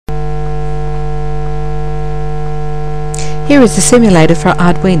Here is the simulator for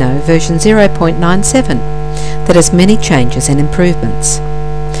Arduino version 0.97 that has many changes and improvements.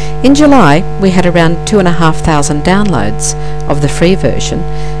 In July we had around 2,500 downloads of the free version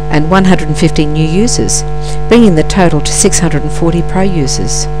and 150 new users, bringing the total to 640 pro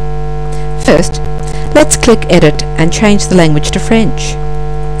users. First, let's click Edit and change the language to French.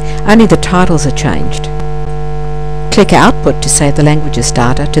 Only the titles are changed. Click Output to save the languages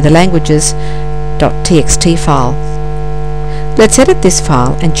data to the languages.txt file. Let's edit this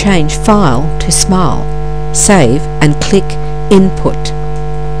file and change File to Smile. Save and click Input.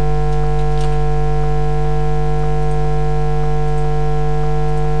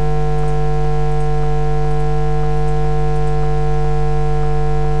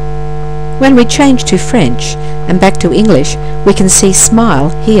 When we change to French and back to English, we can see Smile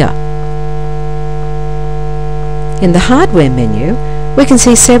here. In the Hardware menu, we can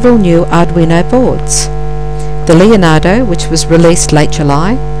see several new Arduino boards. The Leonardo, which was released late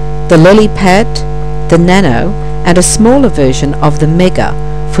July, the LilyPad, the Nano, and a smaller version of the Mega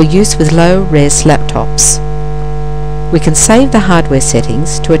for use with low-res laptops. We can save the hardware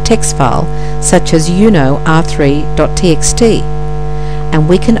settings to a text file such as r3.txt, and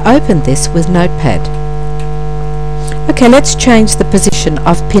we can open this with Notepad. Okay, let's change the position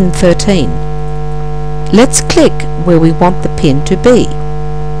of pin 13. Let's click where we want the pin to be.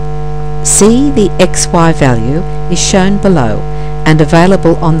 See, the XY value is shown below and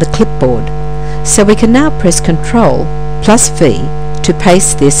available on the clipboard, so we can now press Ctrl plus V to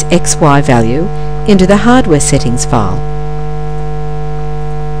paste this XY value into the hardware settings file.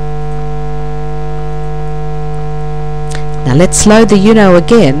 Now let's load the Uno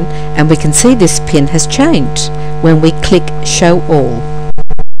again, and we can see this pin has changed when we click Show All.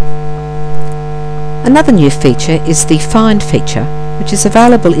 Another new feature is the Find feature, which is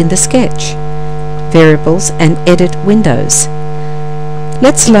available in the Sketch, Variables and Edit windows.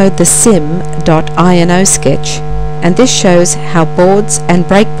 Let's load the sim.ino sketch, and this shows how boards and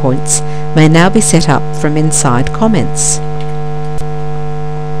breakpoints may now be set up from inside comments.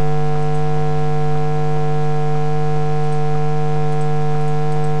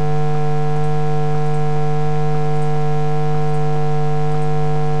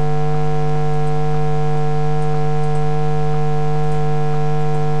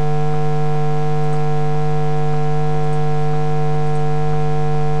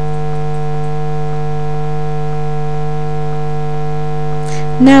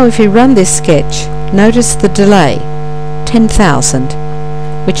 Now if you run this sketch, notice the delay, 10,000,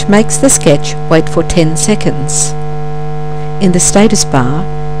 which makes the sketch wait for 10 seconds. In the status bar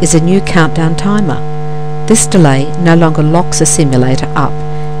is a new countdown timer. This delay no longer locks the simulator up,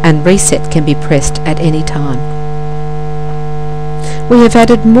 and reset can be pressed at any time. We have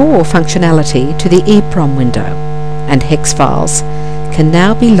added more functionality to the EEPROM window, and hex files can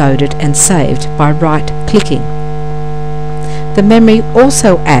now be loaded and saved by right-clicking. The memory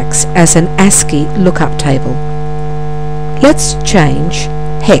also acts as an ASCII lookup table. Let's change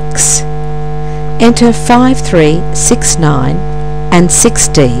hex. Enter 5369 and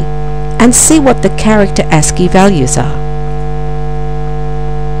 6D and see what the character ASCII values are.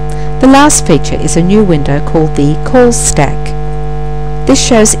 The last feature is a new window called the Call Stack. This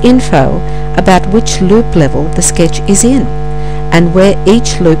shows info about which loop level the sketch is in and where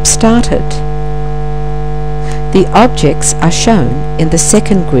each loop started. The objects are shown in the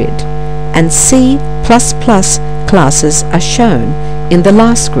second grid, and C++ classes are shown in the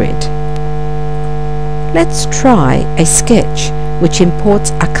last grid. Let's try a sketch which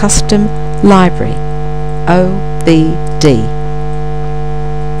imports a custom library, OBD.